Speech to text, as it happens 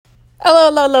Hello,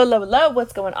 hello, hello, hello, hello.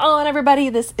 What's going on, everybody?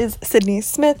 This is Sydney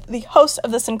Smith, the host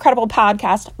of this incredible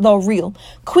podcast, The Real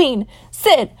Queen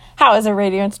Syd. How is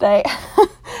everybody doing today?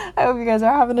 I hope you guys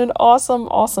are having an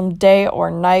awesome day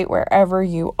or night wherever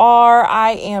you are.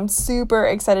 I am super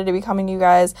excited to be coming to you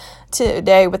guys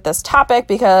today with this topic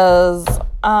because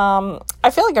I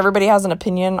feel like everybody has an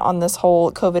opinion on this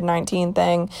whole COVID-19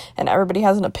 thing, and everybody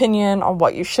has an opinion on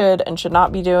what you should and should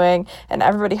not be doing, and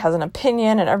everybody has an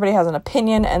opinion,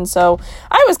 and so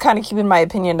I was kind of keeping my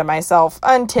opinion to myself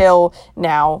until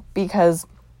now, because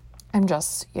I'm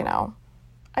just,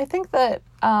 I think that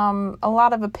a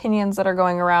lot of opinions that are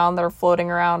going around, that are floating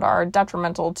around, are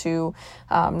detrimental to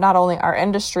not only our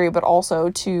industry, but also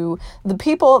to the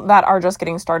people that are just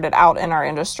getting started out in our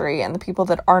industry, and the people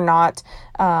that are not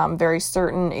very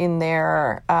certain in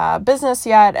their business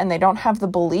yet, and they don't have the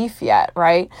belief yet,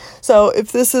 right? So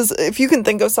if you can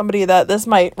think of somebody that this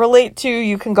might relate to,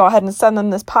 you can go ahead and send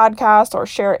them this podcast or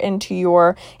share it into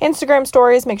your Instagram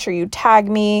stories. Make sure you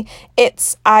tag me.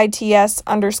 It's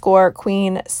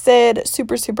ITS_Queen Syd.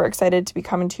 Super excited to be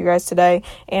coming to you guys today.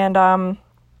 And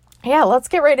let's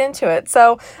get right into it.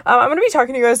 So I'm going to be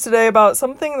talking to you guys today about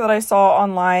something that I saw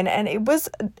online, and it was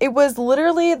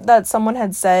literally that someone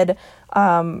had said,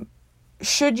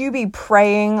 should you be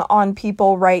preying on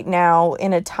people right now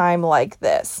in a time like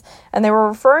this? And they were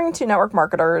referring to network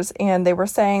marketers, and they were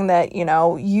saying that,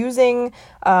 using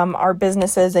our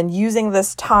businesses and using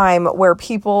this time where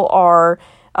people are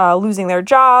losing their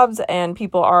jobs and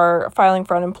people are filing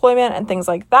for unemployment and things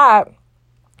like that,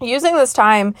 using this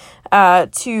time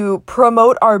to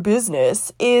promote our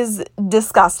business is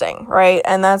disgusting, right?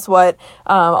 And that's what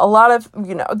a lot of,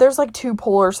 there's like two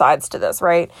polar sides to this,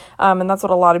 right? And that's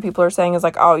what a lot of people are saying is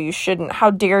like, oh, you shouldn't, how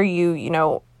dare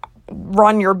you,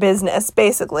 run your business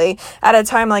basically at a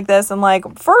time like this. And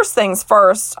like, first things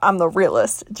first, I'm the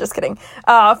realist, just kidding.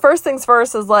 First things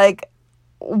first is like,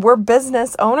 we're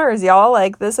business owners, y'all.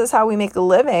 Like, this is how we make a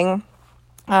living.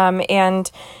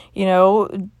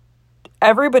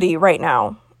 Everybody right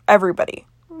now,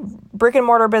 brick and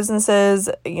mortar businesses,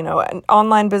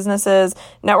 online businesses,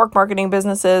 network marketing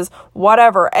businesses,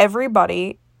 whatever,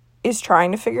 everybody is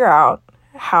trying to figure out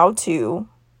how to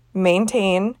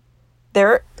maintain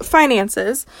their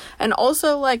finances, and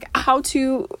also like how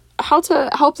to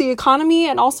help the economy,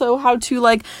 and also how to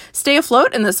like stay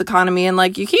afloat in this economy. And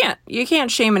like, you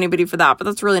can't shame anybody for that, but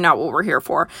that's really not what we're here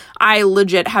for. I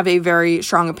legit have a very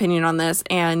strong opinion on this,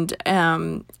 and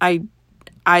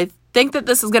I think that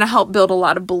this is going to help build a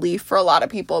lot of belief for a lot of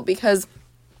people, because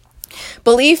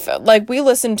belief, like, we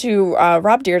listened to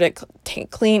Rob Dyrdek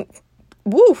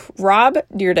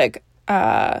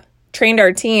trained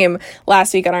our team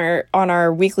last week on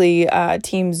our weekly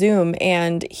team Zoom,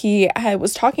 and he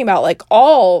was talking about like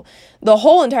the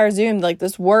whole entire Zoom, like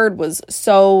this word was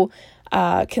so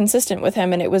consistent with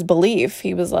him, and it was belief.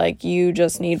 He was like, you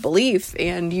just need belief,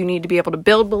 and you need to be able to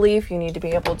build belief. You need to be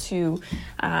able to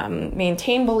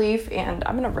maintain belief. And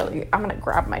I'm gonna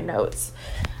grab my notes.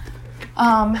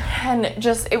 And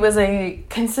just, it was a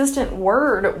consistent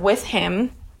word with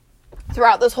him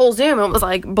throughout this whole Zoom. It was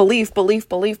like belief.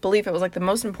 It was like the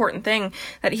most important thing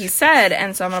that he said.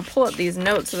 And so I'm going to pull up these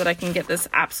notes so that I can get this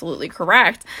absolutely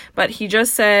correct. But he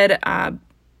just said,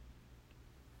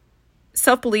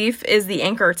 self-belief is the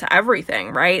anchor to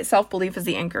everything, right? Self-belief is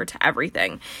the anchor to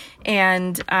everything.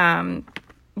 And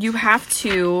you have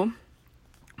to,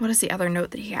 what is the other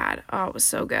note that he had? Oh, it was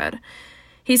so good.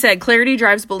 He said, clarity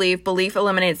drives belief. Belief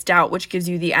eliminates doubt, which gives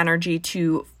you the energy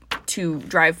to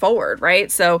drive forward, right?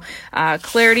 So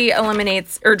clarity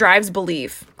eliminates or drives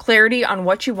belief. Clarity on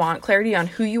what you want, clarity on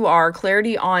who you are,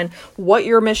 clarity on what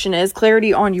your mission is,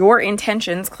 clarity on your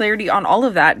intentions, clarity on all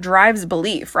of that drives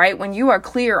belief, right? When you are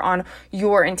clear on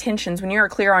your intentions, when you are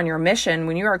clear on your mission,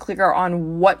 when you are clear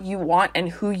on what you want and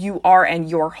who you are and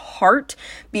your heart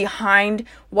behind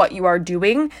what you are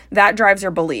doing, that drives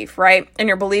your belief, right? And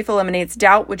your belief eliminates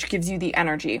doubt, which gives you the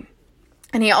energy.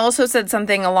 And he also said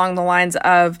something along the lines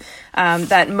of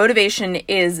that motivation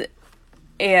is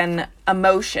an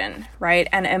emotion, right?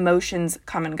 And emotions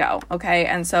come and go, okay?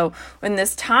 And so in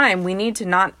this time, we need to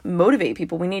not motivate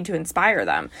people. We need to inspire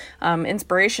them.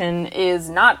 Inspiration is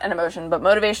not an emotion, but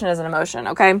motivation is an emotion,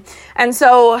 okay? And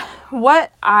so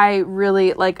what I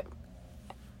really like,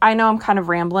 I know I'm kind of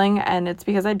rambling, and it's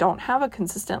because I don't have a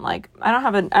consistent, like, I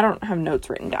don't have notes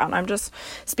written down. I'm just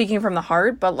speaking from the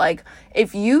heart. But like,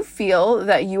 if you feel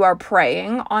that you are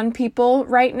preying on people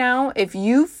right now, if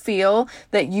you feel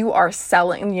that you are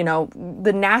selling, you know,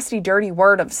 the nasty, dirty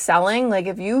word of selling, like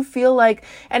if you feel like,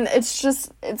 and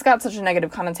it's got such a negative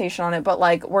connotation on it, but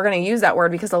like, we're going to use that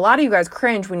word because a lot of you guys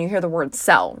cringe when you hear the word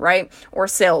sell, right? Or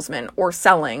salesman or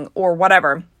selling or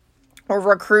whatever. Or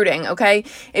recruiting, okay?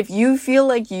 If you feel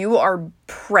like you are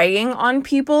preying on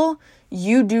people,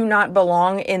 you do not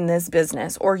belong in this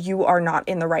business, or you are not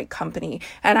in the right company.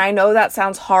 And I know that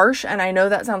sounds harsh, and I know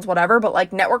that sounds whatever, but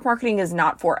like, network marketing is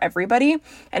not for everybody.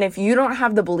 And if you don't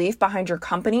have the belief behind your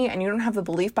company, and you don't have the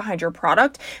belief behind your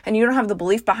product, and you don't have the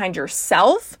belief behind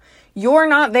yourself, you're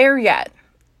not there yet.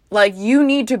 Like, you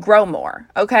need to grow more,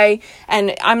 okay?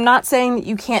 And I'm not saying that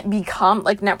you can't become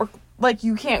like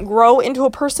you can't grow into a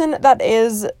person that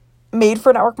is made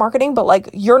for network marketing, but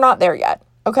like, you're not there yet.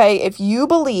 Okay. If you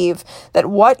believe that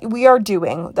what we are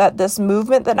doing, that this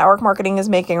movement that network marketing is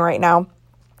making right now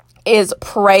is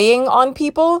preying on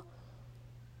people,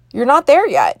 you're not there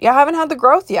yet. You haven't had the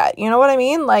growth yet. You know what I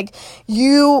mean? Like,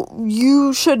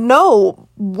 you should know,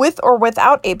 with or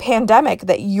without a pandemic,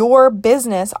 that your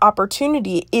business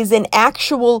opportunity is an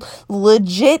actual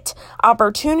legit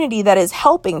opportunity that is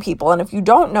helping people. And if you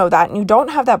don't know that, and you don't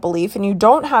have that belief, and you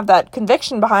don't have that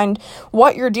conviction behind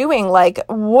what you're doing, like,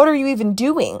 what are you even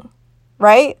doing?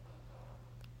 Right?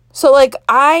 So like,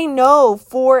 I know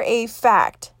for a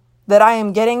fact that I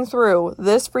am getting through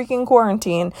this freaking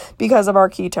quarantine because of our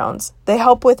ketones. They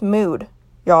help with mood,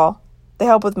 y'all. They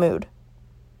help with mood.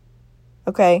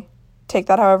 Okay? Take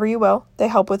that however you will. They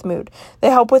help with mood. They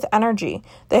help with energy.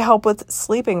 They help with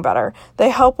sleeping better. They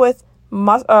help with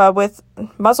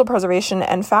muscle preservation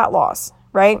and fat loss,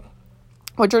 right?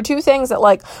 Which are two things that,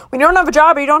 like, when you don't have a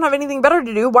job or you don't have anything better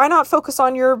to do, why not focus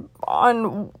on your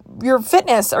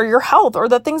fitness or your health or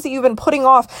the things that you've been putting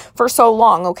off for so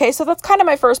long, okay? So that's kind of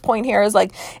my first point here, is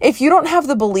like, if you don't have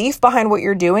the belief behind what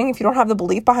you're doing, if you don't have the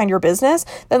belief behind your business,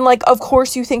 then like, of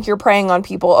course you think you're preying on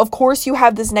people. Of course you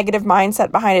have this negative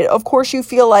mindset behind it. Of course you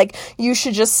feel like you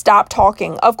should just stop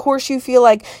talking. Of course you feel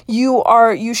like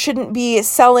you shouldn't be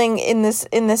selling in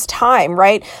this time,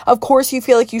 right? Of course you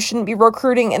feel like you shouldn't be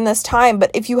recruiting in this time.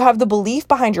 But if you have the belief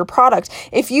behind your product,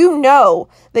 if you know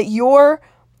that your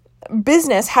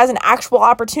business has an actual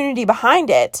opportunity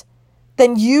behind it,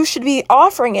 then you should be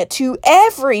offering it to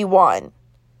everyone.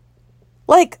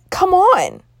 Like, come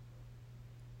on.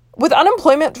 With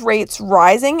unemployment rates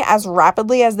rising as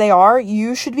rapidly as they are,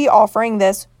 you should be offering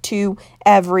this to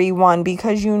everyone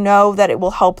because you know that it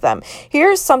will help them.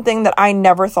 Here's something that I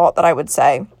never thought that I would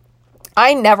say.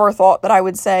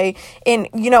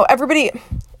 Everybody,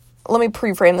 let me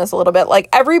pre-frame this a little bit. Like,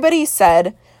 everybody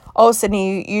said, oh,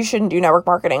 Sydney, you shouldn't do network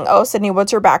marketing. Oh, Sydney,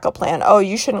 what's your backup plan? Oh,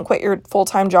 you shouldn't quit your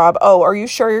full-time job. Oh, are you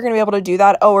sure you're going to be able to do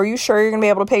that? Oh, are you sure you're going to be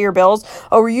able to pay your bills?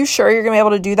 Oh, are you sure you're going to be able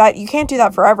to do that? You can't do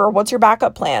that forever. What's your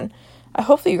backup plan?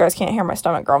 Hopefully you guys can't hear my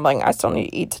stomach grumbling. I still need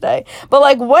to eat today. But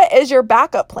like, what is your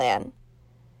backup plan?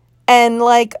 And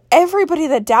like, everybody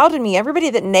that doubted me,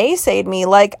 everybody that naysayed me,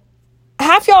 like,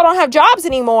 half y'all don't have jobs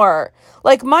anymore.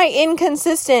 Like, my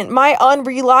inconsistent, my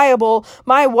unreliable,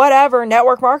 my whatever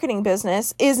network marketing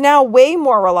business is now way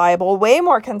more reliable, way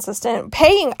more consistent,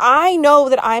 paying. I know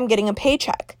that I'm getting a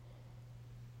paycheck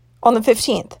on the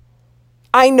 15th.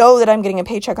 I know that I'm getting a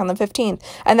paycheck on the 15th.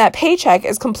 And that paycheck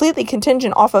is completely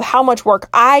contingent off of how much work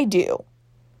I do.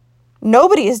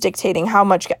 Nobody is dictating how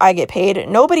much I get paid.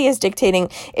 Nobody is dictating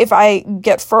if I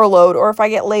get furloughed or if I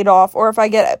get laid off or if I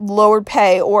get lowered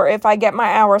pay or if I get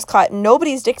my hours cut.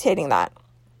 Nobody's dictating that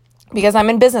because I'm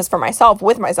in business for myself,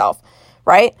 with myself,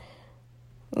 right?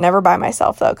 Never by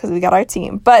myself though, because we got our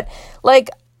team. But like,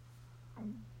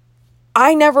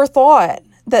 I never thought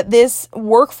that this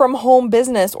work from home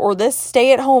business or this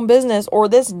stay at home business or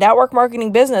this network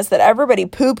marketing business that everybody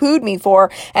poo-pooed me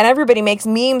for, and everybody makes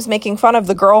memes making fun of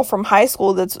the girl from high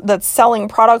school that's selling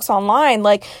products online.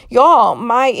 Like, y'all,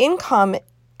 my income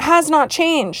has not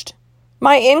changed.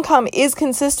 My income is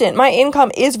consistent. My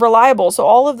income is reliable. So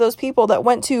all of those people that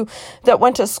went to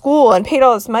school and paid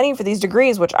all this money for these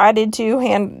degrees, which I did too,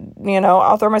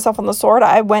 I'll throw myself on the sword.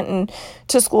 I went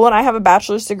to school and I have a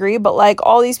bachelor's degree, but like,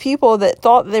 all these people that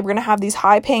thought that they were going to have these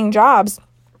high paying jobs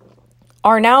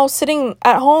are now sitting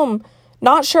at home,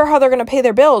 not sure how they're going to pay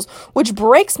their bills, which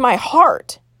breaks my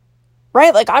heart.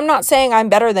 Right? Like, I'm not saying I'm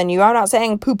better than you. I'm not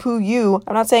saying poo-poo you.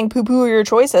 I'm not saying poo-poo your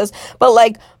choices. But,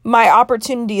 like, my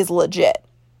opportunity is legit.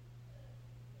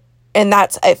 And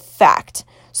that's a fact.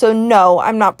 So no,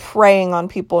 I'm not preying on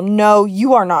people. No,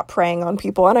 you are not preying on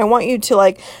people. And I want you to,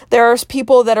 like, there's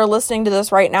people that are listening to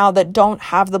this right now that don't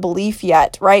have the belief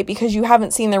yet, right? Because you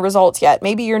haven't seen the results yet.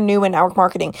 Maybe you're new in network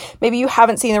marketing. Maybe you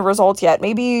haven't seen the results yet.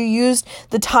 Maybe you used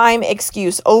the time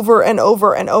excuse over and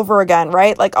over and over again,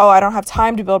 right? Like, oh, I don't have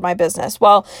time to build my business.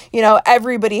 Well,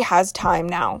 everybody has time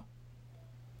now.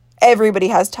 Everybody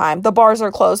has time. The bars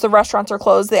are closed. The restaurants are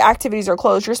closed. The activities are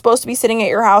closed. You're supposed to be sitting at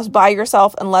your house by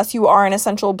yourself unless you are an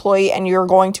essential employee and you're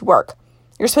going to work.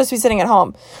 You're supposed to be sitting at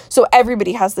home. So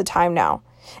everybody has the time now.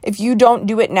 If you don't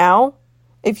do it now,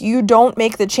 if you don't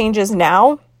make the changes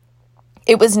now,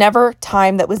 it was never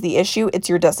time that was the issue. It's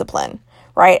your discipline,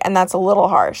 right? And that's a little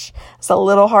harsh. It's a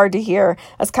little hard to hear.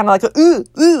 It's kind of like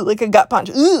like a gut punch,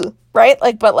 right?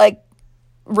 But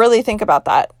really think about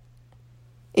that.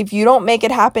 If you don't make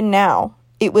it happen now,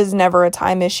 it was never a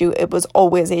time issue. It was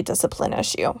always a discipline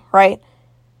issue, right?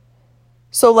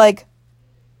 So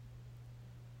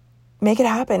make it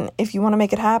happen if you want to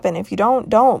make it happen. If you don't.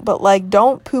 But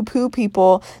don't poo-poo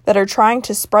people that are trying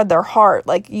to spread their heart.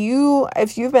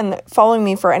 If you've been following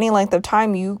me for any length of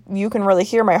time, you can really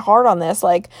hear my heart on this.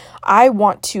 I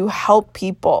want to help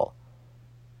people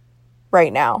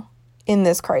right now in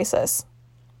this crisis.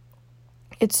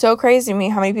 It's so crazy to me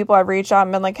how many people I've reached out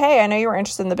and been like, hey, I know you were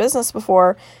interested in the business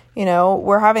before,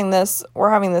 we're having this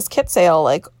kit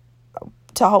sale,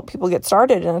 to help people get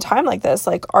started in a time like this.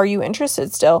 Are you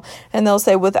interested still? And they'll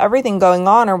say, with everything going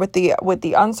on, or with the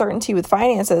uncertainty with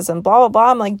finances and blah, blah,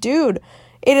 blah. I'm like, dude,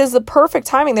 it is the perfect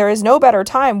timing. There is no better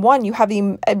time. One, you have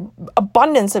the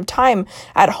abundance of time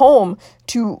at home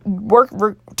to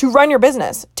to run your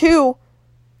business. Two,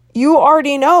 you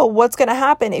already know what's going to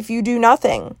happen if you do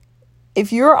nothing.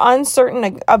 If you're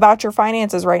uncertain about your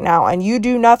finances right now and you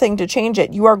do nothing to change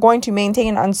it, you are going to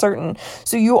maintain uncertain.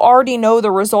 So you already know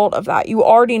the result of that. You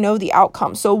already know the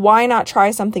outcome. So why not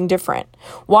try something different?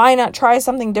 Why not try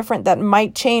something different that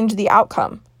might change the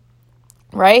outcome,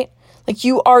 right?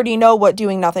 You already know what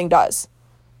doing nothing does.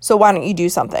 So why don't you do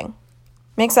something?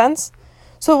 Make sense?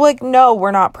 So no,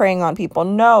 we're not preying on people.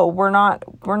 No, we're not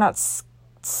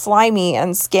slimy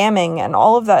and scamming and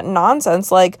all of that nonsense.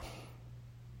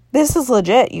 This is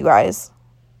legit, you guys.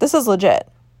 This is legit.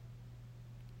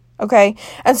 Okay?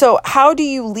 And so how do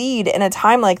you lead in a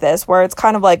time like this where it's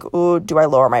kind of ooh, do I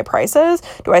lower my prices?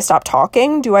 Do I stop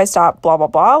talking? Do I stop blah, blah,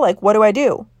 blah? What do I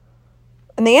do?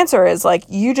 And the answer is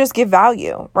you just give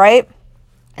value, right?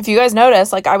 If you guys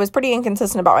notice, I was pretty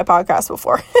inconsistent about my podcast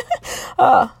before.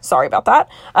 Sorry about that.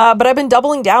 But I've been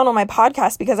doubling down on my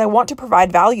podcast because I want to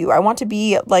provide value. I want to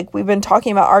be, we've been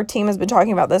talking about, our team has been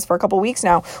talking about this for a couple of weeks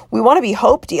now. We want to be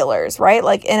hope dealers, right?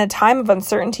 In a time of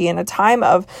uncertainty, in a time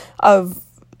of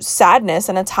sadness,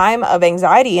 in a time of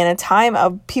anxiety, in a time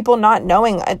of people not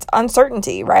knowing, it's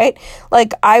uncertainty, right?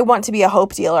 I want to be a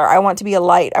hope dealer. I want to be a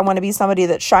light. I want to be somebody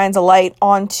that shines a light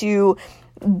onto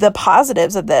the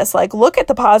positives of this. Look at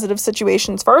the positive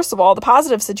situations. First of all, the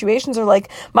positive situations are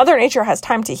Mother Nature has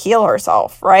time to heal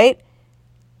herself, right?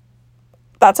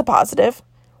 That's a positive.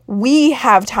 We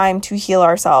have time to heal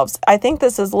ourselves. I think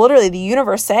this is literally the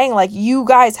universe saying, you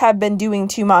guys have been doing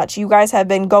too much. You guys have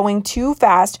been going too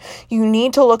fast. You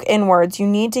need to look inwards. You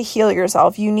need to heal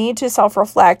yourself. You need to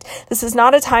self-reflect. This is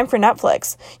not a time for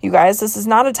Netflix, you guys. This is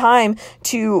not a time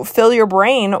to fill your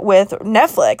brain with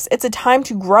Netflix. It's a time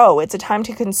to grow. It's a time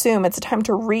to consume. It's a time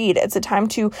to read. It's a time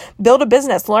to build a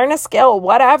business, learn a skill,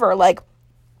 whatever.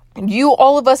 You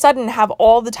all of a sudden have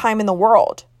all the time in the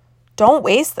world. Don't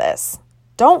waste this.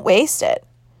 Don't waste it.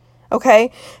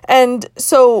 Okay? And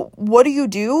so what do you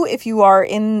do if you are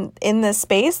in this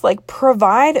space?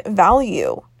 Provide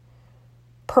value.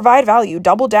 Provide value.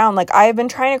 Double down. I've been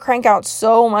trying to crank out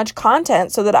so much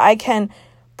content so that I can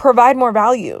provide more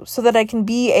value, so that I can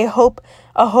be a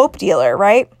hope dealer,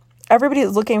 right?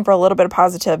 Everybody's looking for a little bit of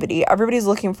positivity. Everybody's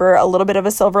looking for a little bit of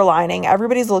a silver lining.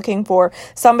 Everybody's looking for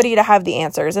somebody to have the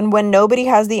answers. And when nobody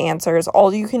has the answers,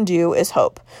 all you can do is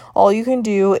hope. All you can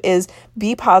do is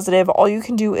be positive. All you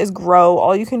can do is grow.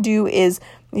 All you can do is,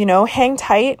 hang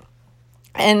tight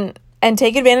and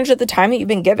take advantage of the time that you've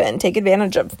been given. Take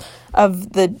advantage of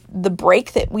the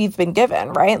break that we've been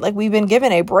given, right? We've been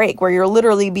given a break where you're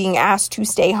literally being asked to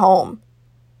stay home.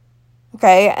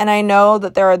 Okay. And I know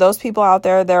that there are those people out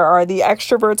there, there are the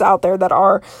extroverts out there that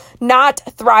are not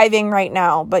thriving right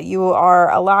now, but you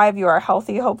are alive, you are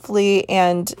healthy, hopefully.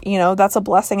 And, that's a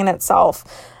blessing in itself.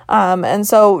 And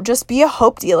so just be a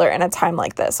hope dealer in a time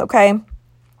like this. Okay.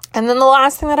 And then the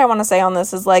last thing that I want to say on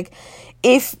this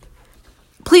is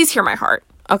please hear my heart.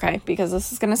 Okay. Because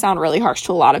this is going to sound really harsh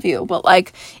to a lot of you,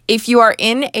 but if you are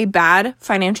in a bad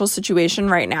financial situation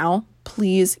right now,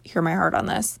 please hear my heart on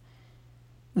this.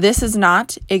 This is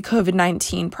not a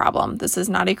COVID-19 problem. This is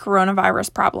not a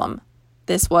coronavirus problem.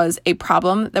 This was a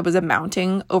problem that was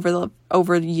amounting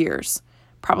over years,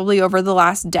 probably over the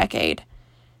last decade.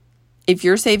 If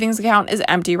your savings account is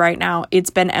empty right now,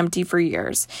 it's been empty for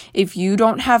years. If you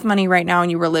don't have money right now and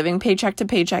you were living paycheck to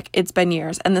paycheck, it's been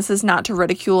years. And this is not to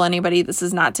ridicule anybody. This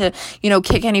is not to,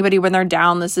 kick anybody when they're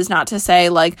down. This is not to say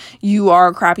like you are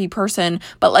a crappy person.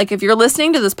 But like if you're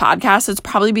listening to this podcast, it's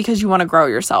probably because you want to grow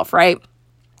yourself, right?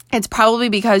 It's probably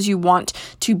because you want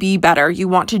to be better, you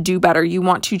want to do better, you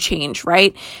want to change,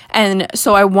 right? And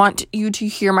so I want you to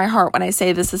hear my heart when I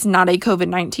say this is not a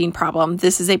COVID-19 problem.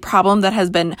 This is a problem that has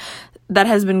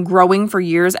been growing for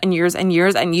years and years and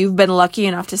years, and you've been lucky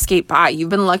enough to skate by. You've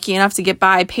been lucky enough to get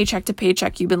by paycheck to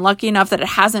paycheck. You've been lucky enough that it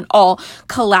hasn't all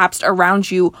collapsed around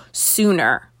you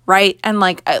sooner, right? And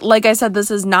like I said,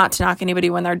 this is not to knock anybody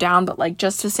when they're down, but like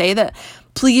just to say that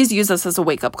please use this as a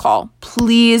wake-up call.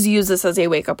 Please use this as a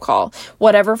wake-up call.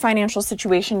 Whatever financial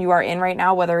situation you are in right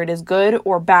now, whether it is good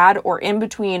or bad or in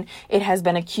between, it has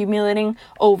been accumulating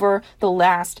over the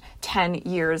last 10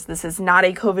 years. This is not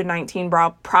a COVID-19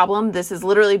 problem. This is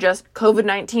literally just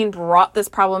COVID-19 brought this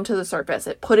problem to the surface.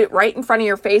 It put it right in front of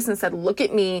your face and said, look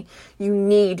at me. You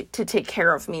need to take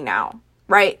care of me now.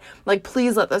 Right? Like,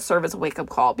 please let this serve as a wake-up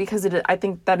call because I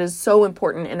think that is so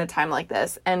important in a time like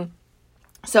this. And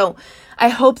so I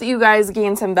hope that you guys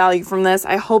gain some value from this.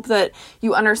 I hope that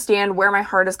you understand where my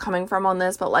heart is coming from on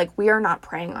this, but like we are not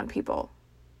preying on people.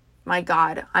 My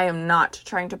God, I am not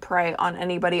trying to prey on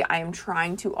anybody. I am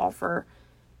trying to offer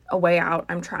a way out.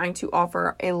 I'm trying to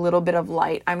offer a little bit of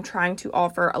light. I'm trying to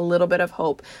offer a little bit of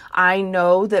hope. I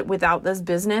know that without this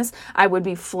business, I would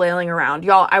be flailing around.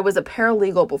 Y'all, I was a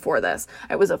paralegal before this.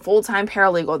 I was a full-time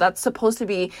paralegal. That's supposed to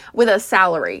be with a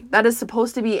salary. That is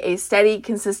supposed to be a steady,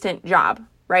 consistent job,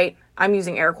 right? I'm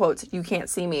using air quotes. You can't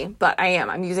see me, but I am.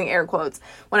 I'm using air quotes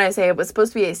when I say it was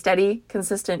supposed to be a steady,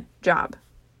 consistent job.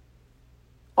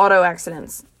 Auto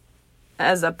accidents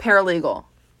as a paralegal.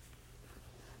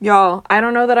 Y'all, I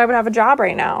don't know that I would have a job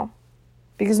right now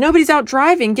because nobody's out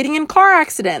driving, getting in car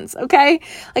accidents, okay?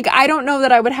 Like, I don't know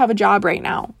that I would have a job right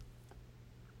now.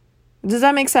 Does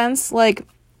that make sense? Like,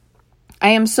 I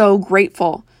am so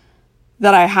grateful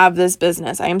that I have this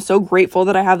business. I am so grateful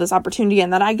that I have this opportunity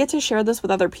and that I get to share this with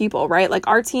other people, right? Like,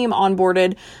 our team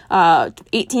onboarded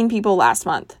 18 people last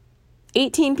month.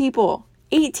 18 people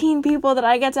that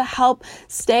I get to help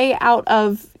stay out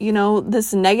of,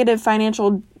 this negative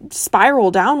financial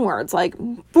spiral downwards, like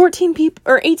 14 people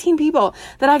or 18 people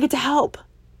that I get to help.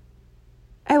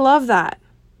 I love that.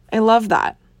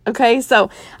 Okay,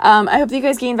 so I hope that you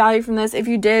guys gained value from this. If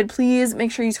you did, please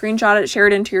make sure you screenshot it, share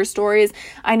it into your stories.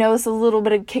 I know it's a little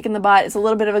bit of a kick in the butt. It's a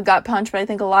little bit of a gut punch, but I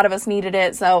think a lot of us needed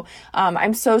it. So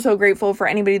I'm so grateful for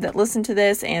anybody that listened to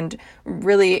this and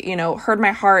really, heard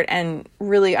my heart and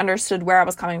really understood where I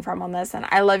was coming from on this. And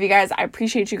I love you guys. I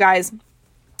appreciate you guys.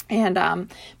 And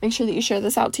make sure that you share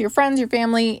this out to your friends, your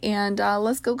family, and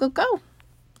let's go.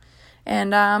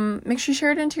 And make sure you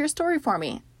share it into your story for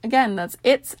me. Again,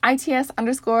 it's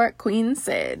ITS_Queen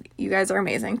Sid. You guys are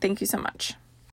amazing. Thank you so much.